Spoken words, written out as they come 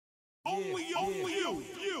Only you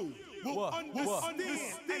will understand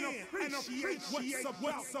and appreciate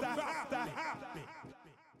what's about to happen.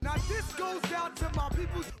 Now this goes out to my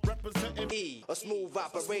people representing E, a smooth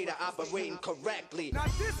operator operating correctly. Now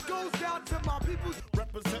this goes out to my people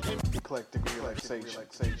representing eclectic relaxation.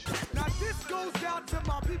 Now this goes out to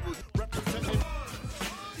my people representing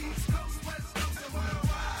East Coast, West Coast, and worldwide.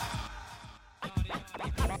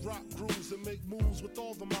 Rock grooves and make moves with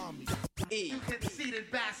all the mommies. E, You conceited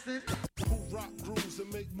bastard. Who rock grooves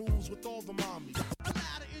and make moves with all the mommies. Allow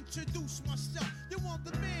to introduce myself. You want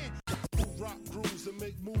the man. Who rock grooves and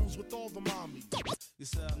make moves with all the mommies. You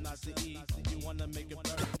said I'm not the E, you wanna make it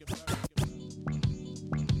burn.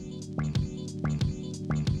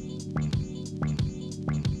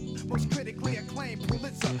 Most critically acclaimed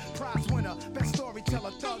Pulitzer Prize winner, best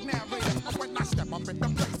storyteller, thug narrator. When I step up in the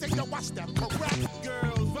place, say yo, I step correct.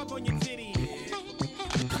 Girls, rub on your titties.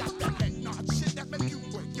 Got that head nod shit that make you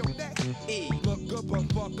work your neck. E, Look good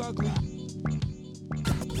but fuck ugly.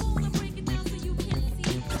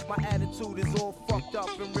 My attitude is all fucked up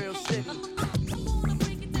in real city.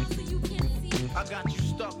 I got you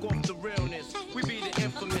stuck off the realness. We be the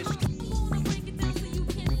infamous.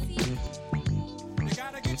 You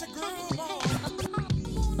gotta get your groove on.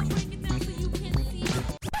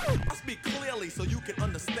 I speak clearly so you can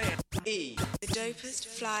understand. E, The dopest,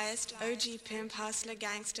 flyest, OG pimp, hustler,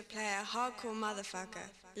 gangster, player, hardcore motherfucker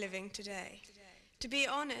living today. To be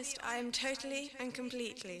honest, I am totally and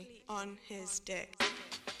completely on his dick.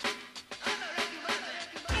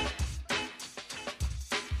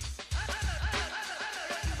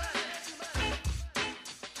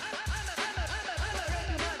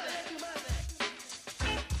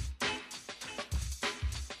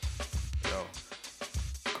 Yo,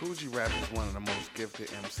 Kool G Rap is one of the most gifted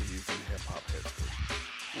MCs in hip-hop history.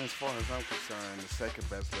 And as far as I'm concerned, the second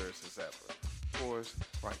best lyricist ever. Of course,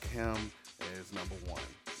 Rakim is number one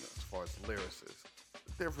as far as lyricists.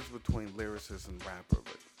 The difference between lyricist and rapper,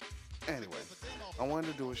 but anyway, I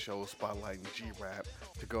wanted to do a show spotlighting G Rap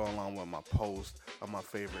to go along with my post of my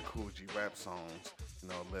favorite Kool G Rap songs,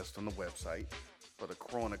 a list on the website for the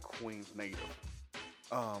Corona Queens native.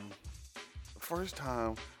 The first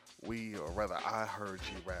time I heard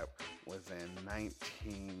G Rap was in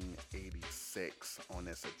 1986 on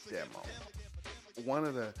this demo. One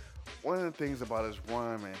of the things about his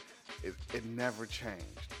rhyming is it never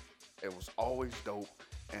changed. It was always dope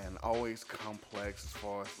and always complex as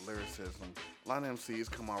far as lyricism. A lot of MCs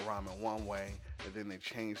come out rhyming one way and then they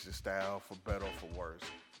change the style for better or for worse.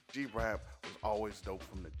 G Rap was always dope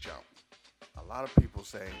from the jump. A lot of people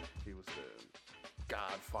say he was the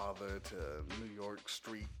godfather to New York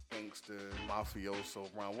street gangster, mafioso,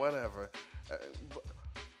 around whatever.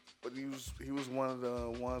 But he was one of the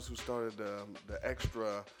ones who started the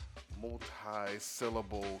extra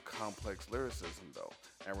multi-syllable complex lyricism though.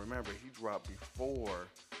 And remember, he dropped before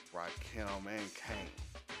Rakim and Kane.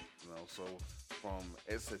 So from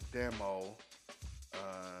It's a Demo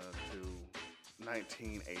to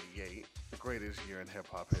 1988, the greatest year in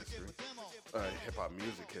hip-hop history, hip-hop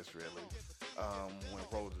music history at least. When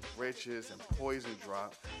Road to Riches and Poison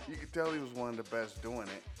dropped, you could tell he was one of the best doing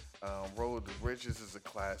it. Road to Riches is a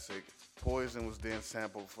classic. Poison was then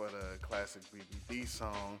sampled for the classic BBD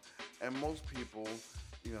song, and most people,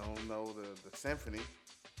 know the Symphony.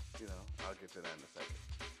 I'll get to that in a second.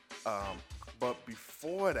 But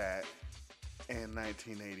before that, in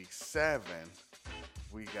 1987,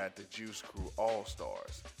 we got the Juice Crew All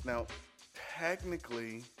Stars. Now,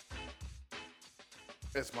 technically,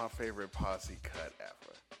 it's my favorite posse cut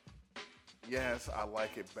ever. Yes, I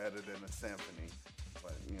like it better than the Symphony,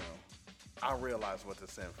 but I realize what the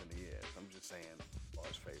Symphony is. I'm just saying, as far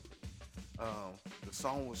as favorite. The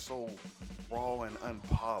song was so raw and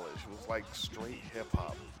unpolished. It was like straight hip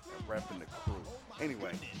hop and repping the crew.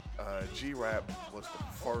 Anyway, G Rap was the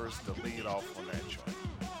first to lead off on that joint.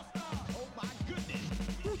 Oh my goodness.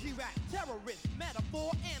 Kool G Rap, terrorist,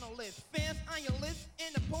 metaphor, analyst, fans on your list,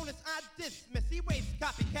 and opponents I dismiss. Erase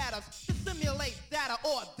copycatters to simulate data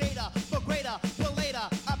or data for greater, for later,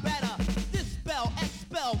 I better dispel,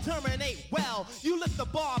 expel, terminate well. You lift the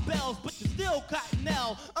barbells, but you still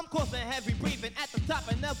cottonelle. I'm causing heavy breathing at the top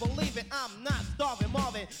and never leaving. I'm not starving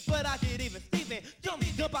Marvin, but I get even Steven.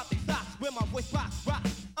 Jump out these socks where my voice rocks.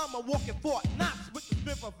 I'm a walking Fort Knox with the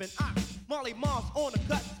strength of an ox. Marley Marls on the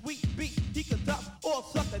cut, sweet beat, he could duck or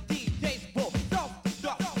suck a DJ's bull.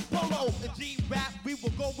 Self-destruct, Polo and G-Rap, we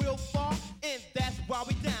will go real far, and that's why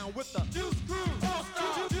we down with the Juice Crew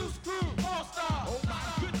All-Star. Juice Crew All-Star. Oh my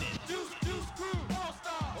goodness. Juice Crew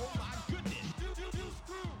All-Star. Oh my goodness. Juice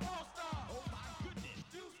Crew All-Star. Oh my goodness.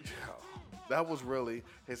 That was really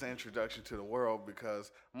his introduction to the world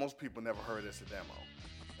because most people never heard it's a demo.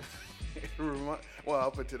 Well,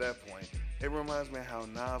 up until that point, it reminds me how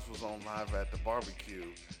Nas was on Live at the Barbecue.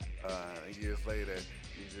 Years later,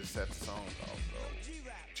 he just set the songs off. So,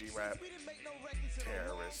 G Rap,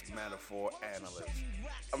 terrorist, metaphor, analyst.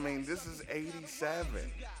 I mean, this is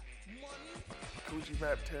 87. Kool G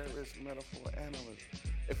Rap, terrorist, metaphor, analyst.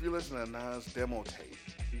 If you listen to Nas' demo tape,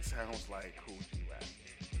 he sounds like Kool G Rap.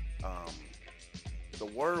 The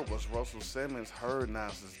word was Russell Simmons heard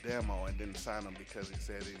Nas' demo and didn't sign him because he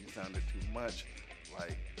said he sounded too much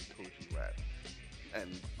like Kool G Rap. And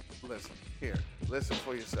listen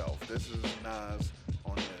for yourself. This is Nas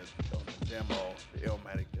on the demo, the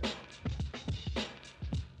Illmatic demo.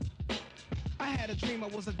 I had a dream I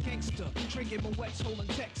was a gangster, drinking my wets, holding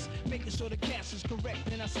texts, making sure the cash is correct.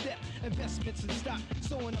 Then I step, investments in stock,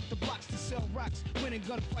 sewing up the blocks to sell rocks, winning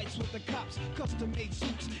gunfights with the cops, custom-made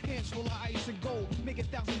suits, hands full of ice and gold, making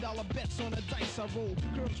 $1,000 bets on the dice I roll.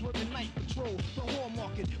 Girls working night patrol, the whore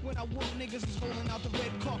market. When I walk, niggas is rolling out the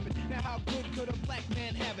red carpet. Now how good could a black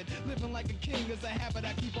man have it? Living like a king is a habit.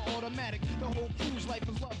 I keep an automatic. The whole crew's life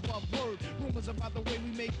is love, word. Rumors about the way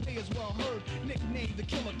we make pay is well heard. Nicknamed the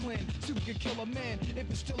Killer Clan, super kill a man. If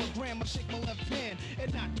it's still a gram, I shake my left hand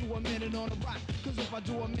and not do a minute on a rock. Cause if I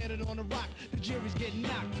do a minute on a rock, the jury's getting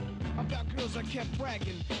knocked. About girls I kept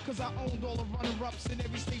bragging, cause I owned all the runner-ups in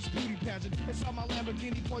every state's beauty pageant. Inside my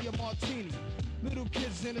Lamborghini, pour your martini. Little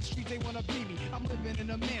kids in the street, they wanna be me. I'm living in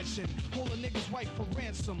a mansion, hold a nigga's wife for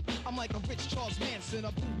ransom. I'm like a rich Charles Manson,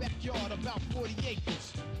 a blue backyard, about 40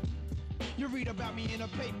 acres. You read about me in the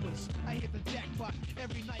papers. I hit the jackpot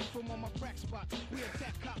every night from on my crack spots. We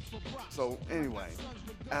attack cops for props. So anyway,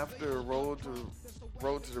 after Road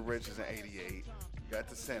to the Riches in '88, got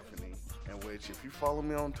the Symphony, in which if you follow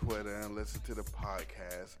me on Twitter and listen to the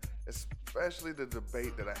podcast, especially the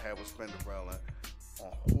debate that I had with Spinderella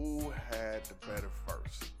on who had the better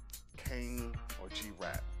verse, Kane or G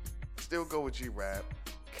Rap. Still go with G Rap.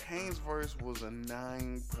 Kane's verse was a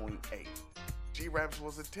 9.8. G Rap's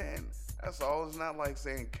was a 10. That's all. It's not like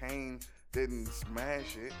saying Kane didn't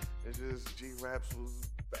smash it. It's just G Rap's was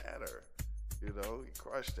better. You know, he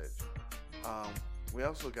crushed it. We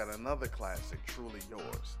also got another classic, Truly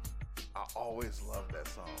Yours. I always loved that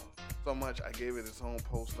song so much. I gave it its own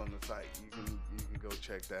post on the site. You can go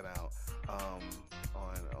check that out on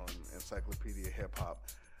Encyclopedia Hip Hop.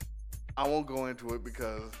 I won't go into it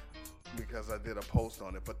because I did a post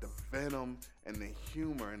on it, but the venom and the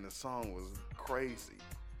humor in the song was crazy.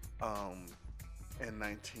 In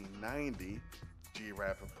 1990, G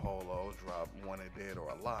Rap and Polo dropped Wanted Dead or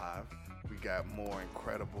Alive. We got more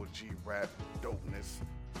incredible G Rap dopeness,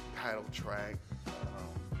 title track,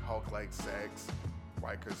 Hulk Like Sex,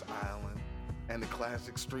 Rikers Island, and the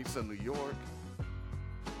classic Streets of New York.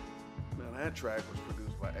 Now that track was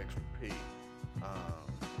produced by Extra P.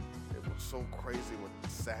 It was so crazy with the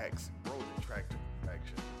sax, wrote the track to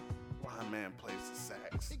perfection. Blind Man plays the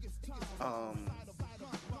sax.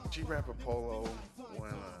 G Rap and Polo,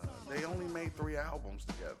 when they only made 3 albums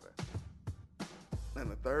together,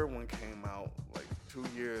 and the third one came out like 2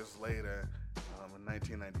 years later, in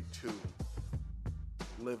 1992.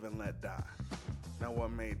 Live and Let Die. Now,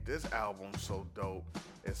 what made this album so dope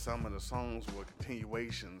is some of the songs were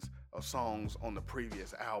continuations of songs on the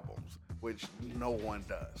previous albums, which no one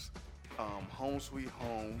does. Home Sweet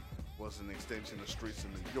Home was an extension of Streets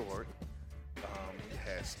of New York. You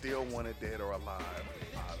had Still Wanted Dead or Alive,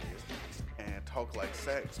 obvious. And Talk Like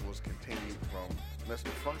Sex was continued from Mr.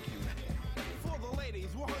 Fuck You Man. For the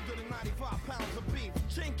ladies, 195 pounds of beef,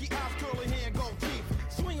 chinky eyes, curly hair, gold teeth.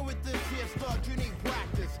 Swinging with this here stud, you need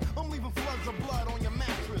practice. I'm leaving floods of blood on your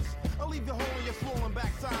mattress. I'll leave you holding your swollen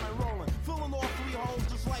backside and rolling, filling all 3 holes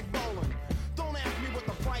just like bowling. Don't ask me what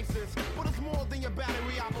the price is, but it's more than your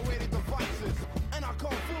battery-operated devices. And I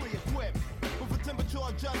come fully equipped with a temperature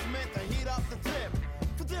adjustment to heat up the tip.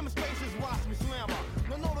 For demonstrations, watch me slammer.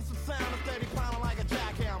 Now notice the sound of steady pounding like a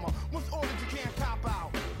jackhammer. Once ordered, you can't cop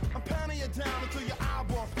out. I'm pounding you down until your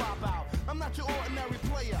eyeballs pop out. I'm not your ordinary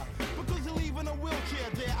player, because you're leaving a wheelchair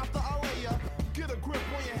there after I lay ya. Get a grip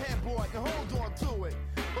on your headboard and hold on to it,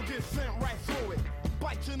 or get sent right through it.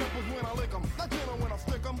 Bite your nipples when I lick them, not gentle when I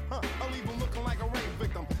stick them. I leave them looking like a rape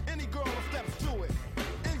victim. Any girl that steps to it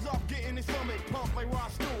ends up getting their stomach pumped like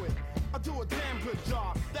Ross Stewart. I do a damn good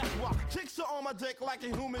job, that's why chicks are on my dick like a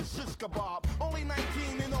human shish kebab. Only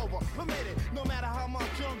 19 and over, permitted. No matter how much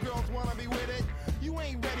young girls wanna be with it, you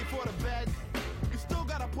ain't ready for the bed. You still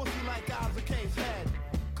got a pussy like Isaac K's head.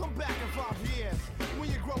 Come back in 5 years, when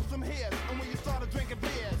you grow some hairs, and when you started drinking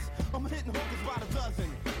beers. I'm hitting hookers by the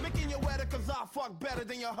dozen, making you wetter cause I fuck better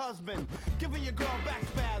than your husband. Giving your girl back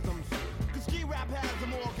spasms, cause Rap has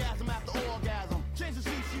them orgasm after orgasm. Change the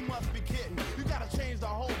seat, she must be kidding. You gotta change the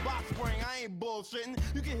whole box spring, I ain't bullshitting.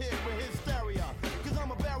 You get hit with hysteria, cause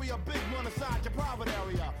I'm a barrier, big one inside your private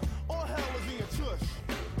area. All hell is in your tush.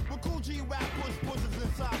 But Kool G Rap pushes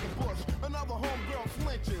inside the bush. Another homegirl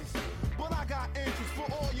flinches. But I got inches for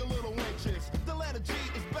all your little inches. The letter G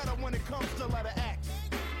is better when it comes to letter X.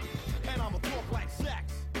 And I'ma talk like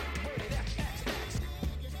sex.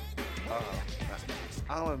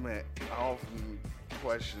 I'll admit, I often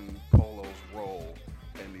question Polo's role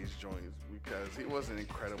in these joints because he wasn't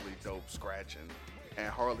incredibly dope scratching and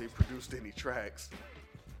hardly produced any tracks.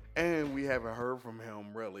 And we haven't heard from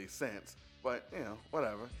him really since. But, you know,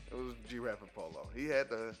 whatever. It was G Rap and Polo. He had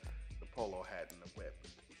the polo hat and the whip.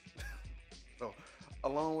 So,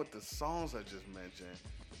 along with the songs I just mentioned,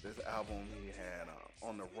 this album he had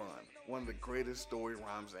On the Run, one of the greatest story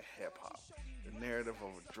rhymes in hip-hop. The narrative of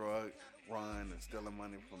a drug run and stealing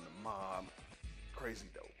money from the mob. Crazy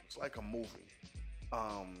dope. It's like a movie.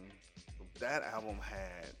 That album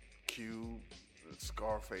had Cube,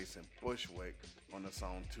 Scarface, and Bushwick on the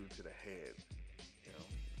song Two to the Head. You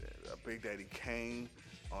know, Big Daddy Kane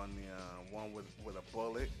on the one with a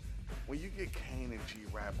bullet. When you get Kane and G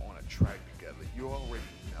Rap on a track together, you already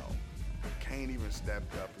know. Kane even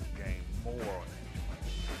stepped up his game more on that.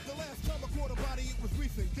 The last time I caught a body, it was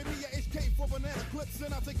recent. Give me a HK for banana clips and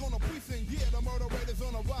I'll take on a precinct. Yeah, the murder rate is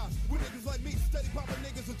on a rise. With niggas like me, steady popping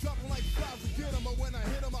niggas and dropping like flies to get them. But when I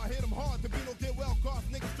hit them hard. The beat don't get well cost.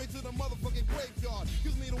 Niggas straight to the motherfucking graveyard.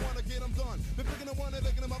 Gives me the one to get them done. Been picking the one and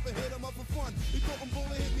picking them up and hit them up for fun. He thought I'm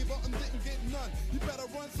bullet, hit me, but didn't get none. You better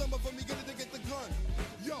run some of them, you get it to get the gun.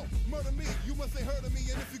 Yo, murder me, you must ain't heard of me.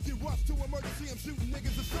 And if you get rushed to emergency, I'm shooting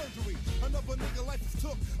niggas in surgery. Another nigga life is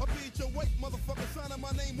took. I'll be at your wake, motherfucker, signing my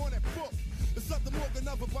name on that book. It's something more than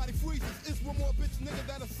another body freezes. It's one more bitch nigga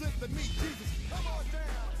that'll sent to meet Jesus. Come on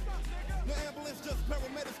down. The ambulance just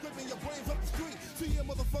paramedics scraping your brains up the street. See ya,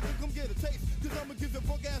 motherfucker, come get a taste. Cause I'ma give your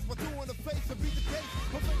bug ass my two in the face and beat the case.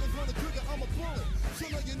 My fingers on the trigger, I'm a bullet. So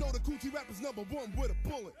now you know the Kool G Rap is number one with a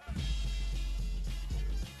bullet.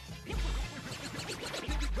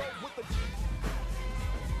 Go with the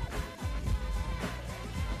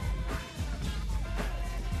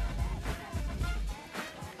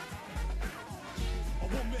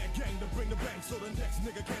one-man gang to bring the bang, so the next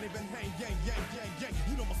nigga can't even hang. Yang, yang, yang, yang.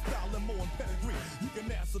 You know my style and more and pedigree. You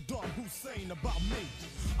can ask Saddam Hussein about me.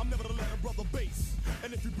 I'm never to let a brother base.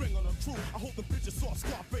 And if you bring on a crew, I hope the bitches saw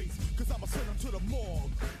Scarface. Cause I'ma send them to the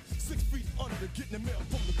morgue. 6 feet under, getting the mail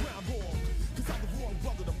from the ground ball. Cause I'm the wrong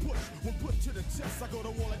brother to push. When put to the chest, I go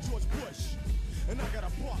to war like George Bush. And I got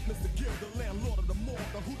a part, Mr. Gill, the landlord of the morgue,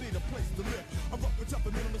 the who need a place to live. I'm rough and tough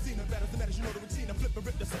and on the scene, bad as the matters, you know the routine. I flip and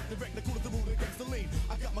rip the set, direct, the cool as the rule against the lean.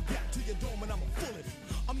 I got my gap to your dome and I'm a bullet.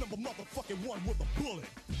 I'm number motherfucking one with a bullet.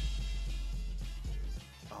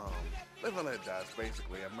 Live and Let Die is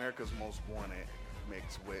basically America's Most Wanted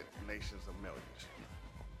mixed with Nations of Millions.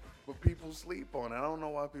 But people sleep on it. I don't know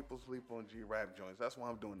why people sleep on G-Rap joints. That's why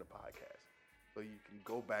I'm doing the podcast. So you can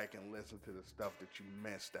go back and listen to the stuff that you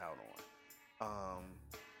missed out on.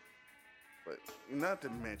 But not to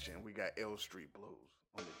mention, we got Ill Street Blues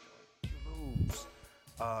on the joint. Blues.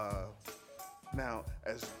 Now,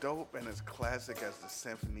 as dope and as classic as the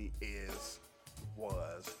Symphony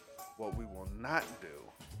was, what we will not do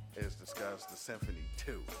is discuss the Symphony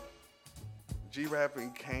 2. G-Rap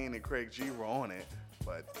and Kane and Craig G were on it,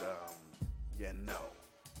 but no.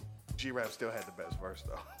 G-Rap still had the best verse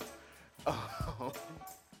though.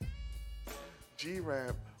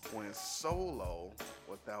 G-Rap went solo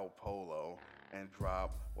without Polo and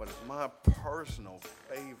dropped what is my personal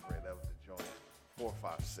favorite of the joint,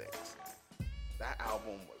 456. That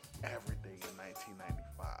album was everything in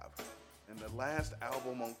 1995. And the last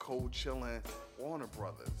album on Cold Chillin', Warner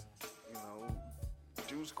Brothers, you know,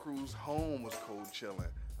 Juice Crew's Home was Cold Chillin'.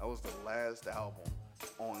 That was the last album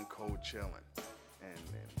on Cold Chillin'. And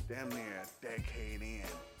damn near a decade in,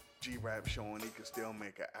 G-Rap showing he could still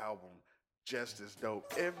make an album just as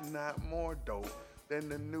dope, if not more dope, than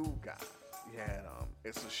the new guy. He had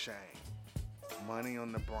It's a Shame, Money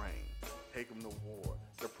on the Brain, Take 'Em to War.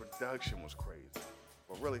 The production was crazy.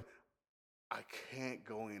 But really, I can't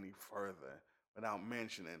go any further without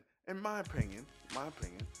mentioning, in my opinion,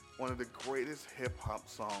 one of the greatest hip-hop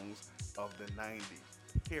songs of the 90s,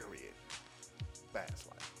 period, Fast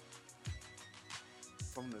Life.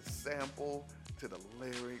 From the sample to the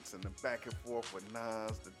lyrics and the back and forth with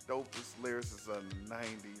Nas, the dopest lyricists of the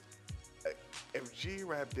 90s. If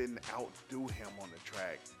G-Rap didn't outdo him on the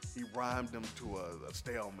track, he rhymed him to a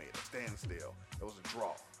stalemate, a standstill. It was a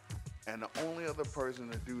draw. And the only other person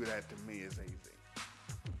to do that to me is AZ.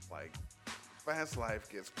 Like, Fast Life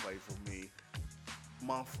gets played for me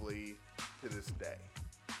monthly to this day.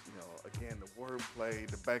 You know, again, the wordplay,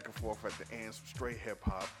 the back and forth at the end, some straight hip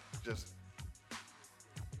hop. Just,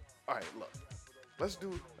 all right, look, let's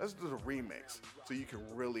do the remix so you can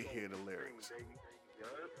really hear the lyrics.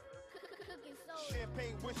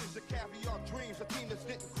 Champagne wishes and caviar dreams, Athena's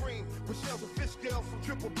getting cream. With shells of fish scales from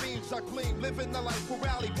triple beams, I gleam. Living the life for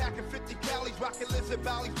rally, packing 50 calories, rocking lizard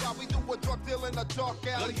valleys while we do a drug deal in a dark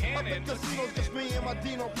alley. Up in casinos, just me and my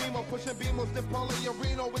Dino Primo, pushing beamos, then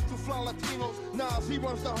Areno with two fly Latinos. Nas, he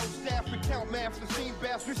runs the whole staff, we count maps, the scene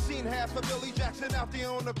bass. We've seen half of Billy Jackson out there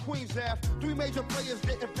on the Queen's half. 3 major players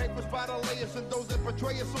getting papers by the layers, and those that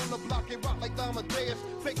betray us on the block, they rock like Amadeus.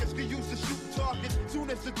 Fakers can use to shoot targets, soon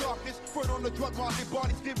as the darkest. Foot on the drug market,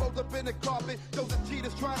 bodies get rolled up in the carpet. Those are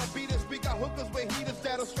cheaters trying to beat us. We got hookers with heaters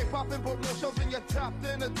that'll straight poppin', but more shells in your top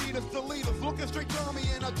than Adidas. The leaders looking straight to me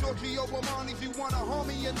in a Giorgio Armani's. You want a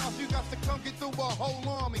homie enough, you got to come get through a whole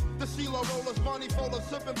army. The CeeLo rollers, money folders,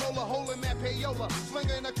 sipping bowler, holding that payola,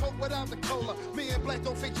 slinging a coke without the cola. Me and Black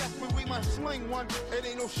don't fake jacks, but we might sling one. It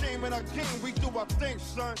ain't no shame in our game, we do our thing,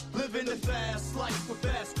 son. Living the fast life with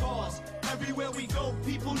fast cars. Everywhere we go,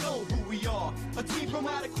 people know who we are. A team from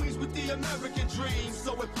out of Queens with the American dream.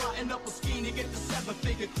 So we're plotting up a scheme to get the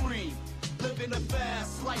 7-figure cream. Living a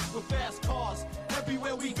fast life with fast cars.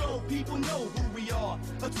 Everywhere we go, people know who we are.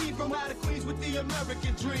 A team from out of Queens with the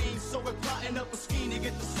American dream. So we're plotting up a scheme to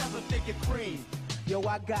get the 7-figure cream. Yo,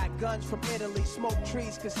 I got guns from Italy, smoke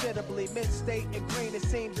trees considerably. Mid-state and green, it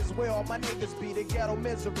seems is where all my niggas be. The ghetto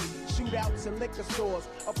misery, shootouts in liquor stores,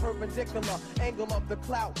 a perpendicular angle of the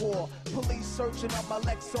clout war. Police searching up my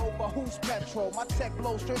Lex over who's petrol. My tech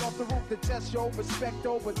blows straight off the roof to test yo respect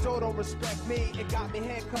over Dodo respect me. It got me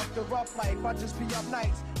handcuffed to rough life. I just be up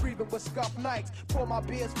nights, breathing with scuff nights. Pour my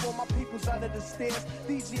beers for my peoples under the stairs.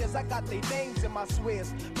 These years I got their names in my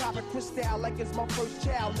swears. Popping crystal like it's my first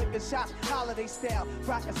child. Living shots, holiday style.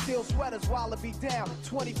 Rockin' steel sweaters while it be down.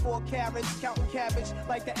 24 carats, counting cabbage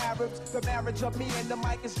like the Arabs. The marriage of me and the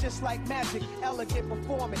mic is just like magic. Elegant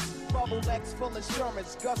performance, bubble X full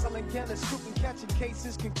insurance. Guzzling Guinness, shooting, catching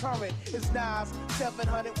cases concurrent. It's Nas,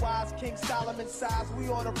 700 wise, King Solomon size. We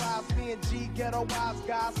on the rise, me and G, ghetto wise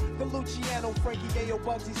guys. The Luciano, Frankie Ayo,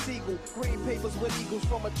 Bugsy Siegel. Green papers with eagles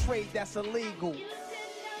from a trade that's illegal.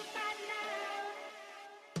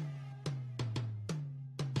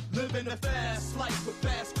 Living a fast life with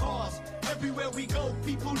fast cars. Everywhere we go,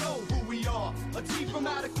 people know who we are. A team from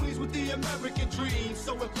out of Queens with the American dream.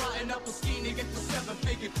 So we're plotting up a scheme to get the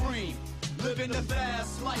 7-figure cream. Living a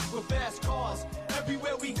fast life with fast cars.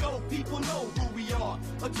 Everywhere we go, people know who we are.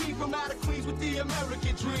 A team from out of Queens with the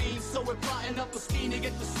American dream. So we're plotting up a scheme to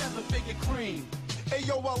get the 7-figure cream.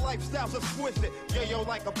 Ayo, our lifestyle's exquisite. Yeah, yo,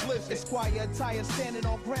 like a blizzard. Esquire attire standing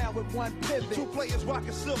on ground with one pivot. 2 players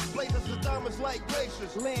rocking silk blazers with diamonds like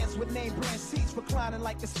glaciers. Lands with name brand seats reclining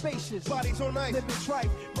like the spacious. Bodies on ice. Living tripe,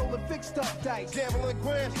 rolling fixed up dice. Gambling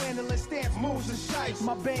grants. Handling stamps, moves and shites.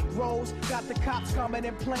 My bank rolls, got the cops coming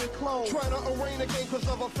in plain clothes. Trying to arraign a game cause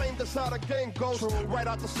of a fame, that's how the game goes. True. Right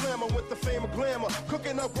out the slammer with the fame of glamour.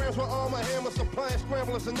 Cooking up grams with armor hammers, supplying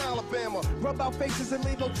scramblers in Alabama. Rub out faces and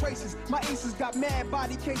leave no traces. My aces got mad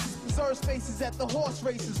body cases, preserve spaces at the horse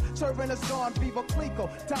races. Serving us on Viva Clico,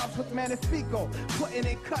 times with Manifico. Putting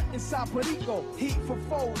in cut inside Perico. Heat for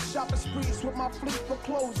foes, shopping sprees with my fleet for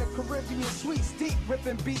clothes and Caribbean sweets. Deep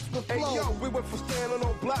ripping beats with flows. Hey yo, we went from standing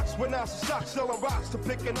on blocks, we're now stock selling rocks, to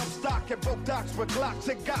picking up stock at both docks with Glocks.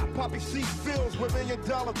 It got poppy seed fields with $1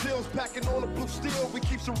 million bills, packing on the blue steel. We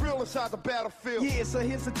keep some real inside the battlefield. Yeah, so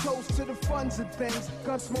here's a toast to the funds and things.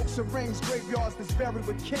 Gun smokes and rings, graveyards that's buried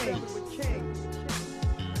with kings.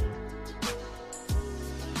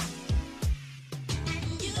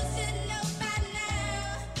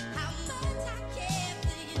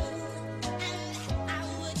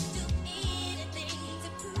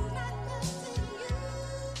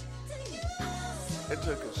 It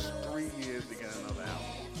took us 3 years to get another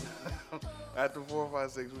album. After 4,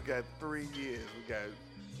 5, 6, we got 3 years. We got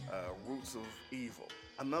Roots of Evil.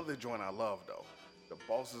 Another joint I love though. The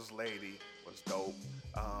Boss's Lady was dope.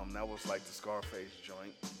 That was like the Scarface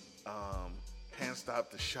joint. Can't Stop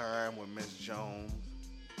the Shine with Miss Jones.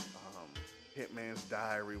 Hitman's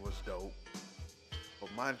Diary was dope. But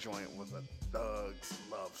my joint was a Thug's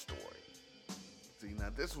love story. See, now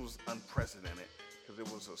this was unprecedented because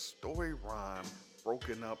it was a story rhyme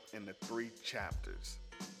broken up into 3 chapters.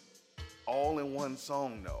 All in one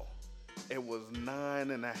song though. It was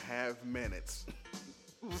 9.5 minutes.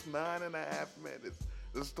 It was 9.5 minutes.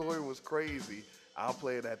 The story was crazy. I'll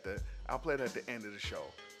play it at the end of the show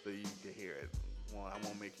so you can hear it. Well, I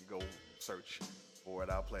won't make you go search for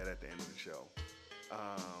it. I'll play it at the end of the show.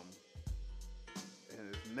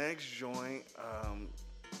 And his next joint,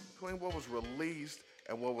 between what was released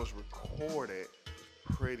and what was recorded,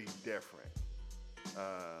 pretty different.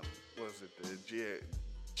 What was it, the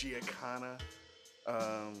Giacana?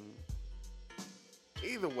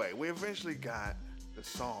 Either way, we eventually got the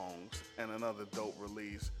songs and another dope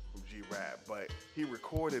release from G Rap, but he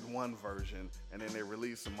recorded one version and then they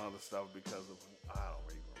released some other stuff because of, I don't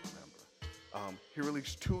really remember. He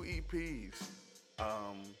released 2 EPs.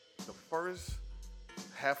 The first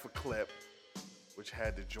half a clip, which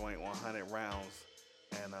had the joint 100 rounds,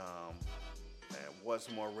 and what's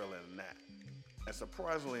more real than that. And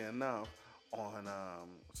surprisingly enough, on a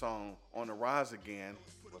song On the Rise Again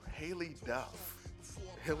with Hillary Duff's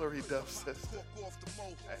sister.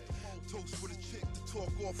 Hey. Toast with a chick to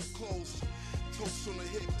talk off her clothes. Toast on the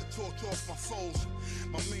hip to torch off my foes.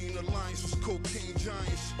 My main alliance was cocaine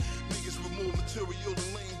giants. Niggas with more material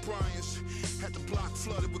than Lane Bryant's. Had the block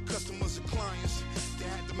flooded with customers and clients. They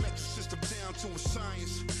had the metric system down to a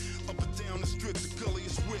science. Up and down the strip, the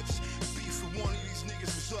gulliest whips. Beef with one of these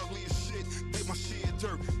niggas was ugly as shit. Did my share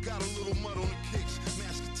dirt, got a little mud on the kicks.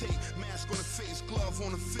 Mask of tape, mask on the face, glove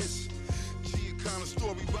on the fist. Kind of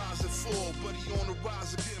story rise and fall, but he on the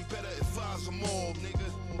rise again. Better advise them all, nigga.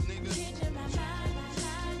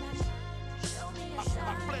 I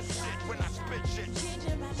flip shit when I spit shit.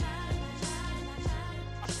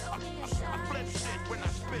 I flip shit when I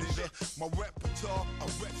spit shit. My repertoire, I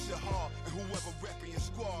rep shit hard, and whoever repping your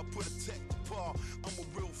squad put a tech to par. I'm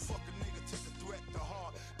a real fucking nigga, take a threat to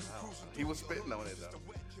heart. He was spitting on it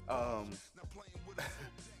though.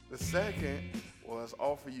 The second was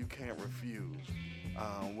Offer You Can't Refuse,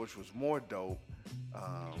 which was more dope.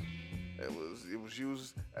 It was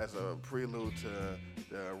used as a prelude to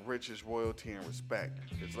the Richest Royalty and Respect,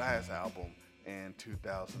 his last album in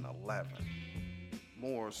 2011.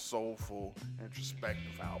 More soulful,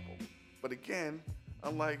 introspective album. But again,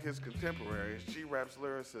 unlike his contemporaries, G Rap's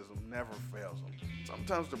lyricism never fails him.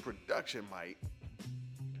 Sometimes the production might,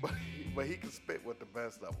 but he can spit with the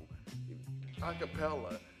best of them.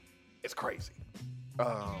 Acapella, it's crazy.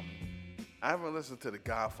 I haven't listened to the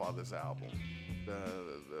Godfather's album,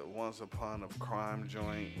 the Once Upon a Crime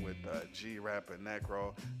joint with G Rap and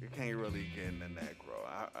Necro. You can't really get into Necro.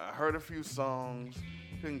 I heard a few songs,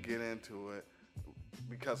 couldn't get into it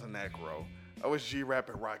because of Necro. I wish G Rap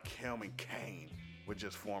and Rakim and Kane would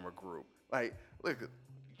just form a group. Like, look,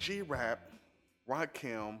 G Rap,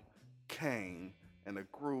 Rakim, Kane, and the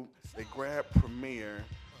group, they grab Premier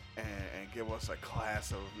and give us a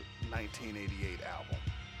class of 1988 album.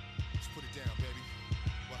 Let's put it down, baby.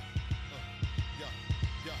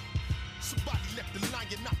 Yeah. Somebody left the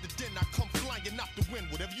lion out the den, I come flying out the wind.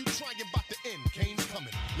 Whatever you trying about the end, Kane's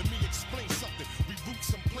coming. Let me explain something. We root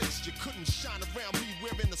someplace you couldn't shine around me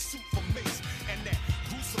wearing a suit from Mace. And that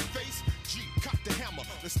gruesome face, G, cock the hammer.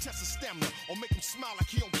 Let's test his stamina or make him smile like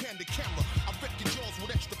he on candid camera. I wreck your jaws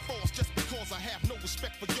with extra force just because I have no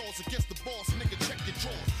respect for yours against the boss. Nigga, check your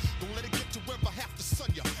drawers. Don't let it get to where I have to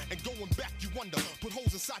sun ya. And going back, you wonder. Put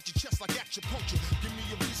holes inside your chest like acupuncture. Give me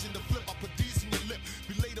a reason to flip. I put these in your lip.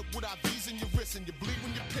 Be laid up with IVs in your wrist and you bleed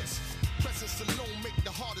when you piss. Presence alone make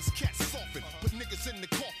the hardest cats soften. Put niggas in the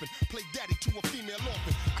coffin. Play daddy to a female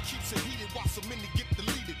orphan. I keep it heated while so many get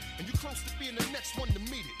deleted. And you close to being the next one to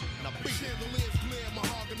meet it. And I beat it. Chandeliers glare,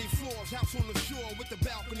 mahogany floors. House on the shore with the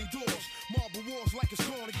balcony doors. Marble walls like it's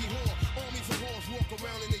Carnegie Hall. Armies of whores walk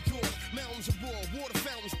around in their drawers. Mountains of roar, water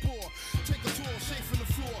fountains pour. Take a tour, safe in the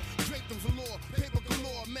floor. Drape them velour, paper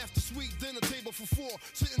galore. Master suite, dinner table for 4.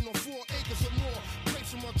 Sitting on 4 acres or more.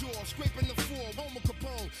 Grapes on my jaw, scraping the floor. Homer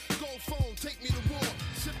Capone, gold phone, take me to war.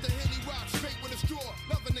 Sip the Henny Rock straight with a straw.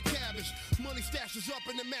 Loving the cabbage. Money stashes up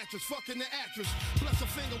in the mattress. Fucking the actress. Bless a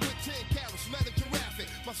finger with 10 carats. Leather giraffe.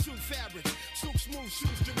 My suit fabric. Silk smooth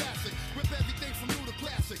shoes Jurassic. Rip everything from new to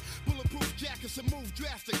classic. Bulletproof jackets and move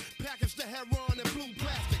drastic. Package the heroin and blue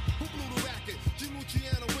plastic. Who blew the racket? G.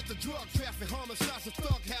 Luciano with the drug traffic. Homicide's a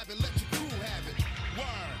thug habit. Let your crew have it.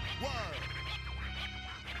 Word.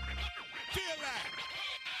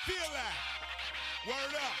 Feel that.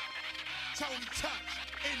 Word up. Tony Touch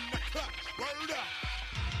in the clutch. Word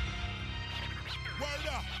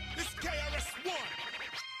up. This KRS-One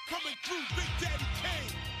coming through. Big Daddy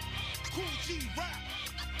Kane. Kool G Rap.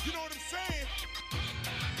 You know what I'm saying?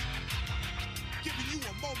 Giving you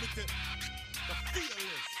a moment to feel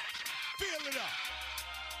this. Feel it up.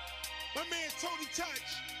 My man Tony Touch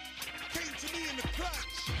came to me in the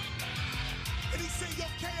clutch. And he said, yo,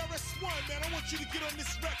 KRS-One, man, I want you to get on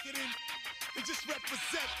this record and just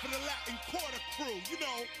represent for the Latin Quarter crew.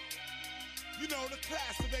 You know, the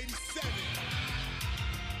class of 87.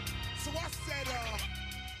 So I said,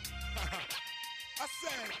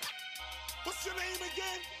 What's your name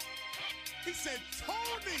again? He said,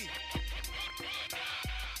 Tony.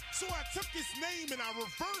 So I took his name and I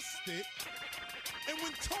reversed it. And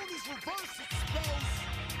when Tony's reversed, it spells,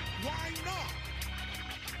 why not?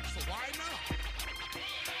 So why not?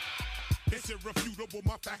 It's irrefutable,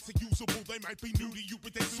 my facts are usable. They might be new to you,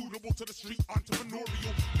 but they're suitable to the street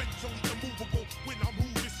entrepreneurial. Mentally immovable. When I'm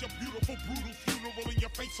rude, it's your beautiful, brutal funeral in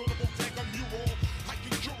your face on the bodega mural. I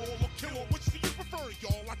can cure all or kill all. Which do you prefer,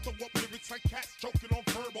 y'all? I throw up lyrics like cats choking on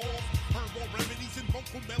furballs. Herbal remedies and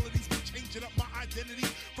vocal melodies. Been changing up my identity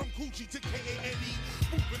from Kool G to K-A-N-E.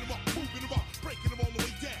 Moving them up, breaking them all the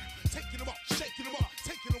way down. Taking them up, shaking them up,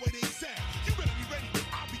 taking away their sound. You better be ready, but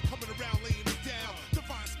I'll be coming around laying it down.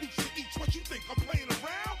 Divine speech to each. What you think, I'm playing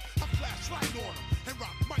around? I flash right on them and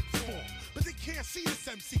rock mics for them. But they can't see this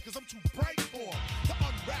MC cause I'm too bright for them. The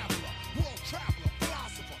unraveler, world traveler,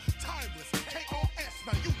 philosopher, timeless, KRS,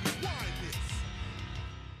 now you rewind this.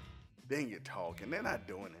 Then you're talking, they're not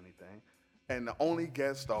doing anything. And the only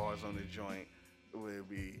guest stars on the joint would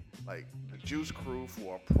be like the Juice Crew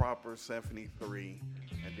for a proper Symphony 3,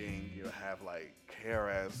 and then you'll have like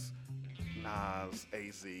KRS, Nas,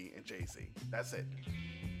 AZ, and Jay-Z. That's it.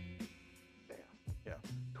 Damn. Yeah.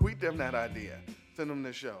 Tweet them that idea. Send them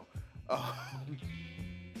the show.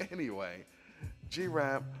 Anyway, G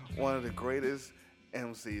Rap, one of the greatest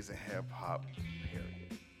MCs in hip hop,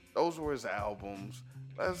 period. Those were his albums.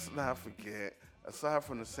 Let's not forget, aside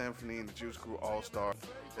from the Symphony and the Juice Crew All-Star,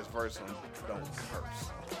 his verse on Don't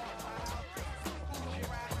Curse.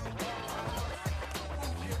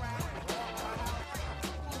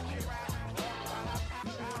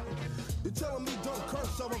 You're telling me don't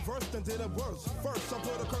curse, I reversed and did it worse. First, I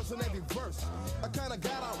put a curse in every verse. I kinda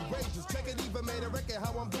got outrageous. Check it, even made a record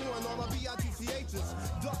how I'm doing all the B-I-T-C-H's.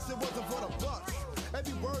 Ducks, it wasn't for the bucks.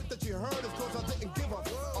 Every word that you heard is cause I didn't give up.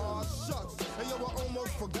 Aw, shucks. And yo, I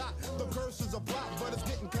almost forgot. The curse is a block, but it's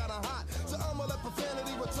getting kinda hot. So I'ma let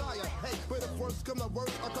profanity retire. Hey, but if worst come to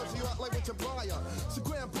worst, I'll curse you out like with your plier. So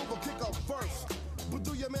Grand Pooh will kick up first. But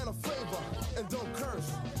do your man a favor and don't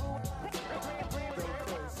curse.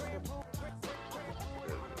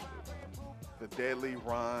 The Deadly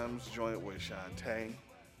Rhymes joint with Shantae,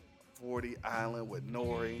 40 Island with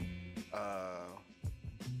Nori,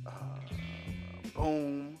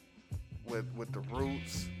 Boom with The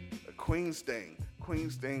Roots, Queen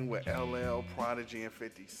Sting with LL, Prodigy, and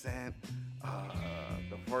 50 Cent,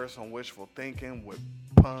 the verse on Wishful Thinking with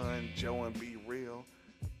Pun, Joe, and Be Real.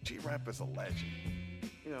 G Rap is a legend,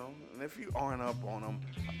 you know, and if you aren't up on him,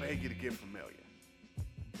 I beg you to get familiar.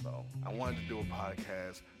 So I wanted to do a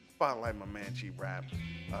podcast, spotlight my man G Rap.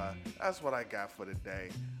 That's what I got for today.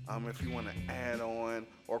 If you want to add on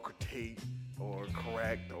or critique or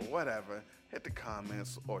correct or whatever, hit the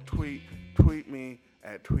comments or tweet me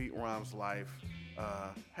at tweetrhymeslife,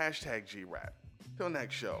 hashtag G Rap. Till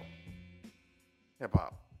next show, hip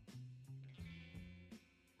hop.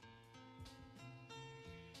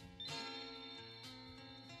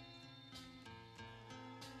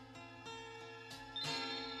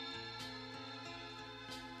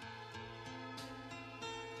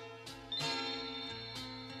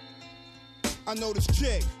 I know this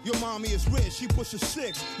chick, your mommy is rich, she pushes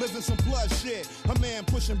 6, living some blood shit. Her man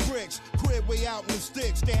pushing bricks, crib way out in the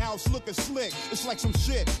sticks, their house looking slick. It's like some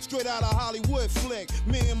shit, straight out of Hollywood flick.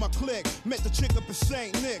 Me and my clique, met the chick up in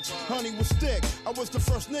St. Nick's. Honey was thick, I was the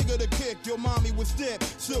first nigga to kick. Your mommy was dip,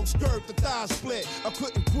 silk skirt, the thigh split. I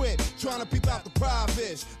couldn't quit, trying to peep out the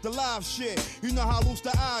privates, the live shit. You know how loose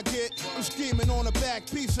the eye get. I'm scheming on the back,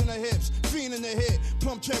 piece in the hips, fiending the hit,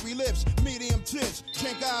 plump cherry lips, medium tits,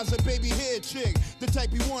 chink eyes, a baby head chick. The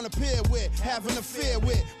type you wanna pair with, have an affair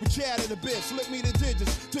with. We chatted a bit, slip me the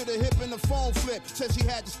digits to the hip and the phone flip. Said she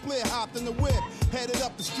had to split, hopped in the whip, headed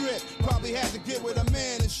up the strip. Probably had to get with a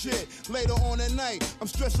man and shit. Later on at night, I'm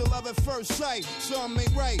stressed to love at first sight. Something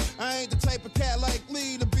ain't right. I ain't the type of cat like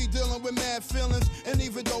Lee to be dealing with mad feelings. And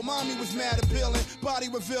even though mommy was mad appealing, body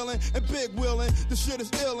revealing and big willing, the shit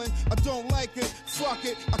is illin'. I don't like it, fuck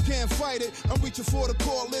it, I can't fight it. I'm reaching for the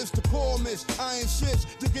call list to call miss. I ain't shit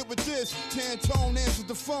to get with this. Tone answers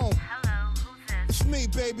the phone. Hello, who's this? It's me,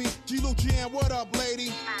 baby. G Lucian, what up, lady?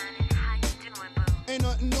 Fine, and how you doing, boo? Ain't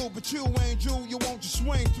nothing new, but you ain't Jew. You won't just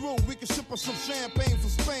swing through. We can sip on some champagne from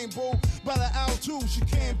Spain, boo. By the altitude, she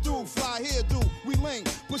came through. Fly here, dude. We link.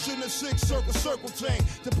 Pushing the 6 circle tank.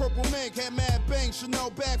 The purple mink had mad bang. Chanel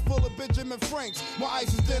bag full of Benjamin Franks. My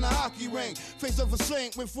ice is in a hockey rink. Face of a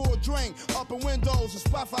saint with full drink. Up in windows. A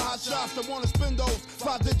spot for hot shots that wanna spin those.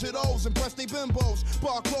 5-digit O's and breast they bimbos.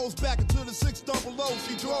 Bar closed back into the 600.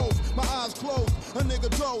 She drove. My eyes closed. A nigga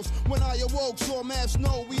dozed. When I awoke, saw mad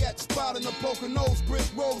snow. We at the spot in the Poconos. toast, brick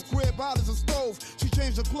rolls, crib, bottles and stove. She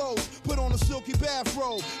changed her clothes, put on a silky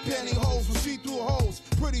bathrobe. Pantyhose with see-through holes,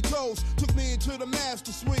 pretty toes. Took me into the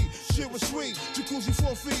master suite. Shit was sweet. Jacuzzi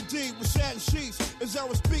 4 feet deep with satin sheets. As I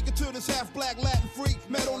was speaking to this half-black Latin freak,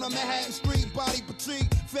 met on a Manhattan street, body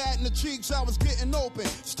petite, fat in the cheeks. I was getting open.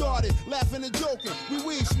 Started laughing and joking. We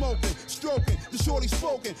weed smoking, stroking. The shorty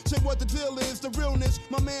spoken. Said what the deal is, the realness.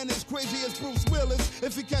 My man is crazy as Bruce Willis.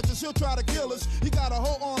 If he catches, he'll try to kill us. He got a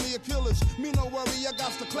whole army of killers. Me no worry, I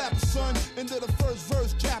got to clap a son. Into the first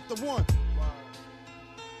verse, chapter 1.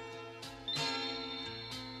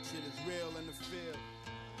 Shit is real in the field.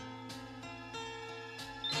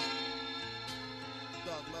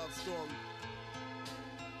 Thug love story.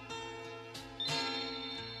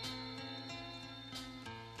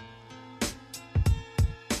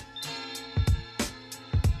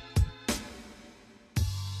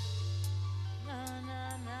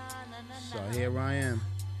 So here I am,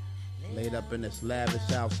 laid up in this lavish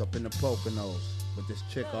house up in the Poconos with this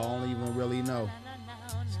chick I don't even really know.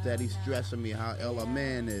 Steady stressing me how ill a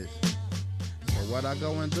man is. So what I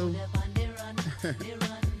go and do?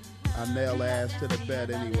 I nail her ass to the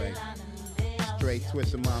bed anyway. Straight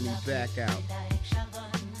twisting mommy back out.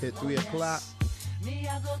 Hit 3 o'clock,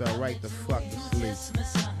 fell right the fuck to sleep.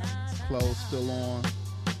 Clothes still on,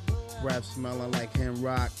 breath smelling like hen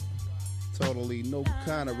rock. Totally no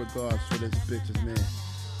kind of regards for this bitch's man.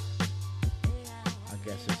 I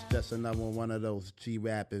guess it's just another one of those G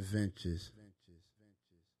Rap adventures.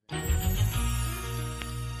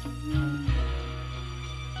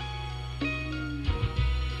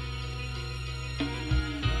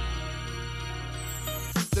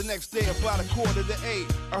 The next day about 7:45,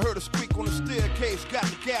 I heard a squeak on the staircase. Got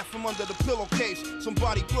the cat from under the pillowcase.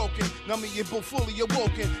 Somebody broken, now me and Boo fully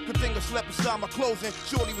awoken. Good thing I slept inside my clothing.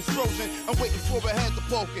 Shorty was frozen, I'm waiting for her head to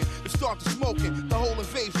poking. It started smoking, the whole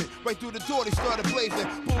invasion. Right through the door they started blazing.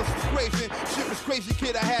 Bullets was grazing, shit was crazy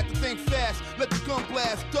kid, I had to think fast. Let the gun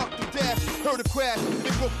blast, ducked and dash. Heard a crash,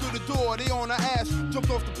 they broke through the door, they on her ass. Jumped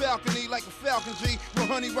off the balcony like a falcon G. With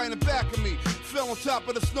honey right in the back of me. Fell on top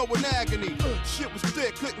of the snow in agony. Shit was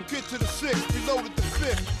thick, couldn't get to the 6th. Reloaded the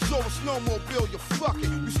 5th, saw a snowmobile, you fuck it.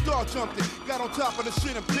 We star jumped it, got on top of the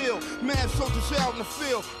shit and peeled. Mad soldiers out in the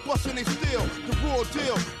field, busting they steel. The raw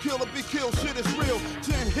deal, kill or be killed, shit is real.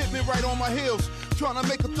 10 hit me right on my heels. Trying to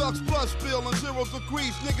make a thug's blood spill in 0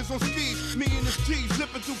 degrees. Niggas on skis, me and this G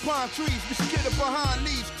zipping through pine trees. We skidded behind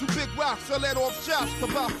these 2 big rocks. I let off shots,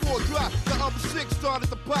 about 4 dropped. The other 6 started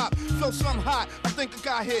to pop. Felt something hot, I think I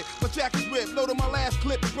got hit. My jacket's ripped, loaded my last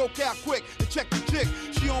clip, it broke out quick. And check the chick,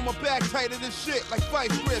 she on my back tighter than shit, like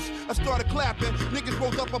vice grips. I started clapping, niggas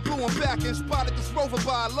rolled up, I blew them back and spotted this rover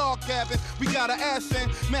by a log cabin. We got an ass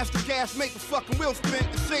in, master gas, make the fucking wheel spin.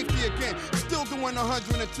 And safety again, still doing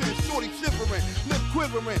 110. Shorty shivering, lip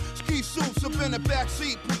quivering. Ski suits up in the back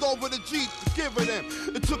seat, pulled over the Jeep to give it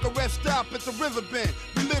in. It took a rest stop at the river bend,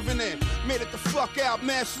 we living in. Made it the fuck out,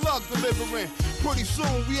 mad slug delivering. Pretty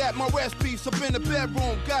soon, we at my rest piece up in the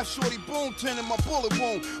bedroom. Got shorty boom tin in my bullet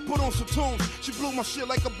wound. Put on some tunes, she blew my shit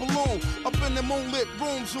like a balloon. Up in the moonlit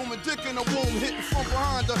room, zooming dick in the womb. Hitting from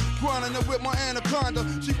behind her, grinding it with my anaconda.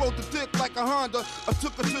 She rode the dick like a Honda. I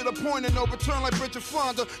took her to the point and no return like Bridget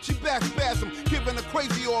Fonda. She back spasm, giving a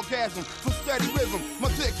crazy orgasm. From steady rhythm, my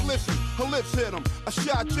dick listen, her lips hit him. I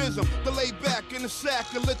shot jism, the lay back in the sack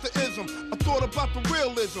and lit the ism. I thought about the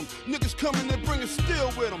realism. Niggas coming and bringing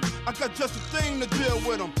steel with them. I got just a thing to deal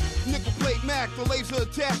with them. Nickel plate Mac, the laser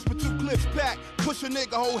attached with 2 clips packed. Push a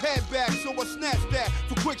nigga whole head back, so I snatched that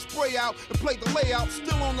for quick spray out and play the layout.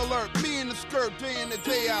 Still on alert, me in the skirt, day in and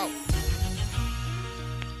day out.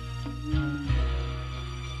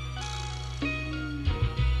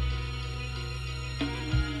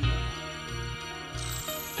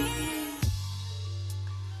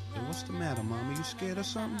 Hey, what's the matter, mama? You scared or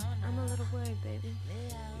something? I'm a little worried, baby.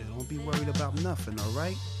 Yeah, don't be worried about nothing, all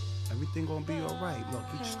right? Everything gonna be all right. Look,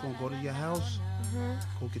 we just gonna go to your house,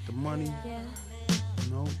 go get the money, Yeah.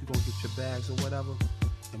 you know, you gonna get your bags or whatever,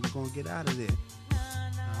 and we're gonna get out of there.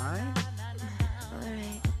 All right? All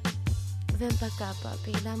right. Ven pa' acá,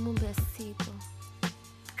 papi. Dame un besito.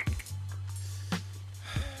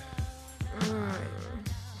 All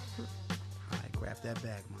right, grab that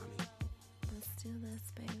bag, mommy. Let's do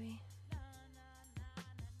this, baby.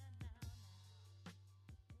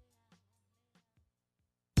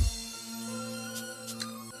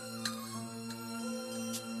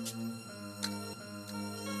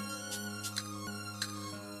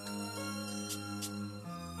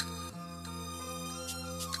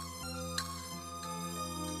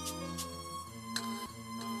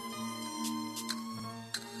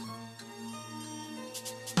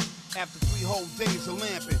 After 3 whole days of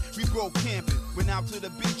lamping, we broke camping. Went out to the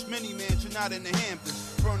beach, mini mansion out in the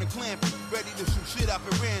Hamptons. Burning clamping, ready to shoot shit up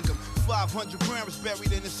at random. 500 grams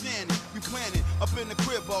buried in the sand. We planning up in the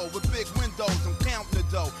cribbo with big windows. I'm counting the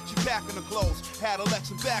dough. She packing the clothes. Had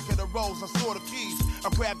Alexa back of the rows. I saw the keys. I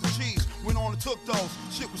grabbed the cheese. Went on and took those.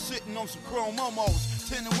 Shit was sitting on some chrome momos.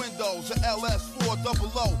 Tinted windows, a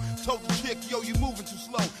LS400. Told the chick, yo, you moving too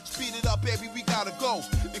slow. Speed it up, baby, we gotta go.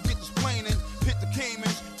 And get this plane in. Hit the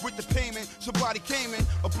Caymans with the payment. Somebody came in.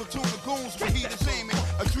 A platoon of goons with heaters aiming.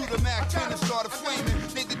 I drew the Mac 10 and started flaming.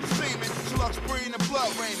 They did the same. Slugs spraying and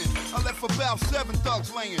blood raining. I left about 7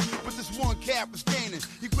 thugs laying, but this one cat was gaining.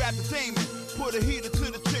 He grabbed the Damon, put a heater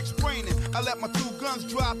to the chick's braining. I let my 2 guns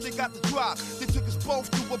drop, they got the drop. They took us both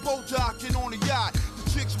to a boat dock and on a yacht.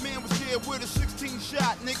 The chick's man was there with a 16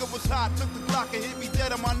 shot. Nigga was hot, took the Glock and hit me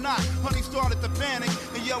dead on my knot. Honey started to panic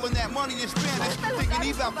and yelling that money in Spanish, thinking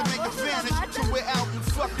he's out to make us vanish. So we're out in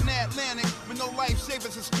fucking Atlantic with no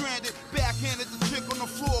lifesavers and stranded. Backhanded the chick on the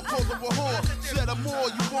floor, called her a whore. Said her more,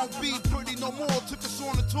 you won't be pretty no more. Took us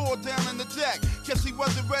on a tour down in the deck. Guess he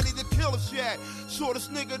wasn't ready to kill us yet. Saw this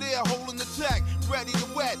nigga there holding the tech, ready to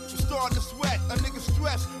wet. We starting to sweat, a nigga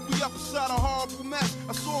stressed. We up inside a horrible mess.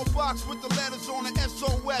 I saw a box with the letters on it,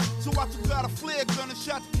 SOS. So I took out a flare gun and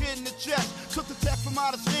shot the kid in the chest. Took the tech from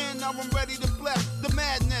out his hand, now I'm ready to bless the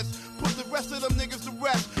madness. Put the rest of them niggas to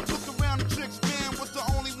rest. Looked around, the chick's man was the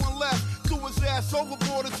only one left. Threw his ass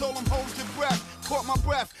overboard and told him hold your breath. Caught my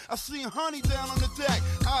breath, I seen Honey down on the deck.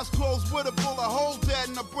 Eyes closed with a bullet hole dead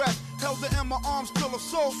in the breath. Held her in my arms till her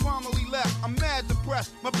soul finally left. I'm mad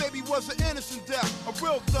depressed, my baby was an innocent death. A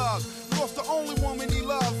real thug, lost the only woman he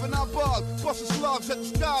loved. And I bugged, busting slugs at the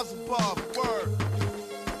skies above. Word.